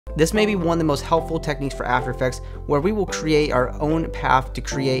This may be one of the most helpful techniques for After Effects, where we will create our own path to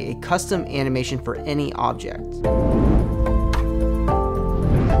create a custom animation for any object.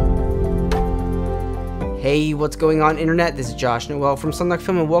 Hey, what's going on internet? This is Josh Noel from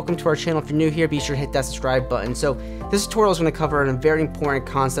SonduckFilm, and welcome to our channel. If you're new here, be sure to hit that subscribe button. So this tutorial is going to cover a very important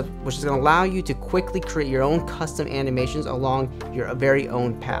concept, which is going to allow you to quickly create your own custom animations along your very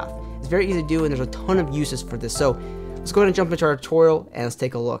own path. It's very easy to do, and there's a ton of uses for this. So let's go ahead and jump into our tutorial and let's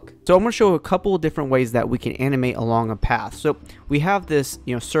take a look. So I'm going to show a couple of different ways that we can animate along a path. So we have this,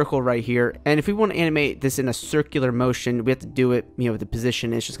 circle right here, and if we want to animate this in a circular motion, we have to do it, with the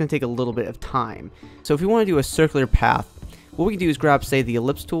position. It's just going to take a little bit of time. So if we want to do a circular path, what we can do is grab, say, the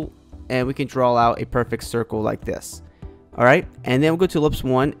ellipse tool, and we can draw out a perfect circle like this. All right, and then we'll go to ellipse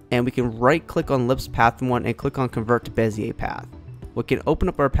 1, and we can right click on ellipse path 1 and click on convert to Bezier path. We can open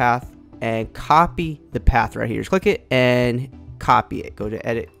up our path and copy the path right here. Just click it and copy it. Go to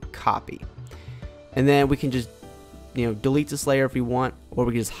edit, copy. And then we can just, delete this layer if we want, or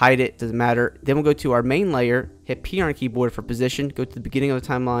we can just hide it, doesn't matter. Then we'll go to our main layer, hit P on our keyboard for position, go to the beginning of the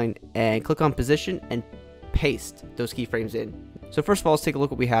timeline and click on position and paste those keyframes in. So first of all, let's take a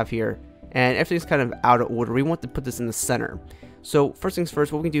look what we have here. And everything's kind of out of order. We want to put this in the center. So first things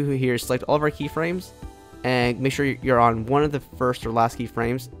first, what we can do here is select all of our keyframes and make sure you're on one of the first or last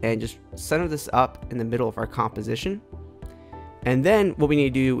keyframes and just center this up in the middle of our composition. And then what we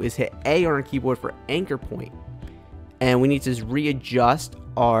need to do is hit A on our keyboard for anchor point, and we need to just readjust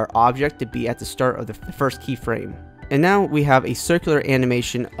our object to be at the start of the first keyframe. And now we have a circular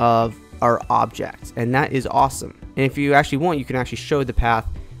animation of our object, and that is awesome. And if you actually want, you can actually show the path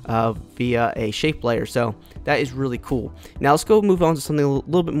via a shape layer. So that is really cool. Now let's go move on to something a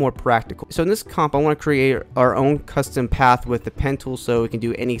little bit more practical. So in this comp, I want to create our own custom path with the pen tool so we can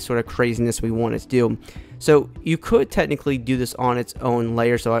do any sort of craziness we want it to do. So you could technically do this on its own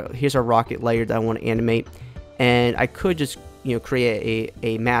layer. So here's our rocket layer that I want to animate, and I could just create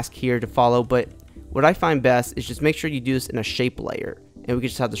a mask here to follow, but what I find best is just make sure you do this in a shape layer, and we can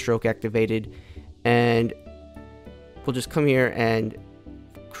just have the stroke activated, and we'll just come here and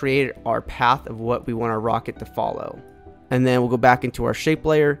create our path of what we want our rocket to follow. And then we'll go back into our shape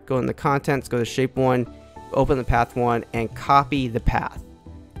layer, go in the contents, go to shape 1, open the path 1 and copy the path.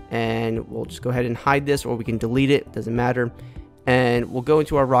 And we'll just go ahead and hide this, or we can delete it, doesn't matter. And we'll go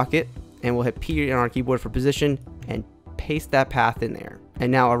into our rocket and we'll hit P on our keyboard for position and paste that path in there.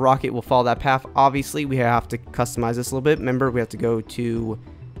 And now our rocket will follow that path. Obviously we have to customize this a little bit. Remember, we have to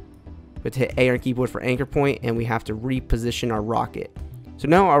hit A on our keyboard for anchor point, and we have to reposition our rocket. So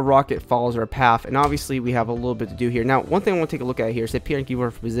now our rocket follows our path, and obviously we have a little bit to do here. Now, one thing I want to take a look at here is hit P on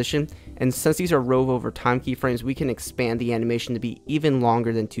keyboard for position, and since these are rove over time keyframes, we can expand the animation to be even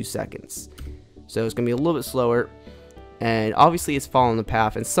longer than 2 seconds. So it's going to be a little bit slower, and obviously it's following the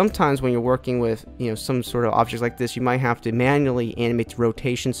path. And sometimes when you're working with some sort of objects like this, you might have to manually animate the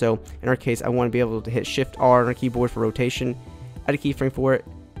rotation. So in our case, I want to be able to hit Shift R on our keyboard for rotation, add a keyframe for it,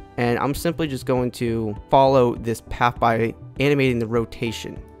 and I'm simply just going to follow this path by animating the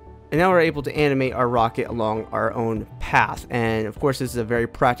rotation. And now we're able to animate our rocket along our own path. And of course, this is a very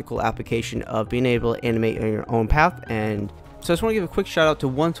practical application of being able to animate on your own path. And so I just want to give a quick shout out to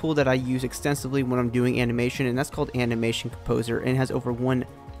one tool that I use extensively when I'm doing animation, and that's called Animation Composer, and it has over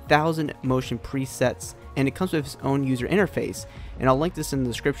 1,000 motion presets, and it comes with its own user interface. And I'll link this in the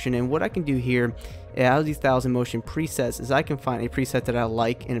description. And what I can do here out of these 1,000 motion presets is I can find a preset that I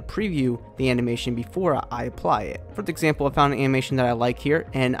like and preview the animation before I apply it. For example, I found an animation that I like here,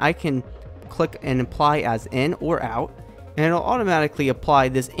 and I can click and apply as in or out, and it'll automatically apply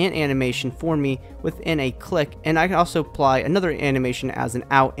this in animation for me within a click. And I can also apply another animation as an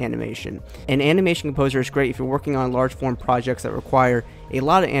out animation. And Animation Composer is great if you're working on large form projects that require a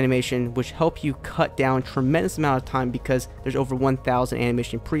lot of animation, which help you cut down tremendous amount of time, because there's over 1,000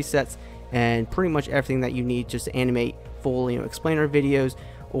 animation presets and pretty much everything that you need just to animate full explainer videos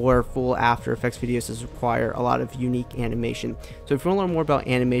or full After Effects videos does require a lot of unique animation. So if you want to learn more about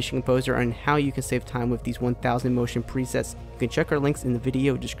Animation Composer and how you can save time with these 1,000 motion presets, you can check our links in the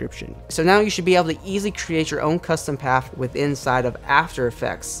video description. So now you should be able to easily create your own custom path inside of After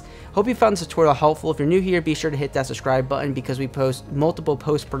Effects. Hope you found this tutorial helpful. If you're new here, be sure to hit that subscribe button, because we post multiple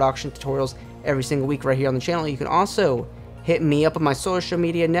post-production tutorials every single week right here on the channel. You can also hit me up on my social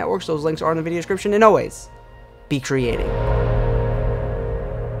media networks. Those links are in the video description. And always, be creating.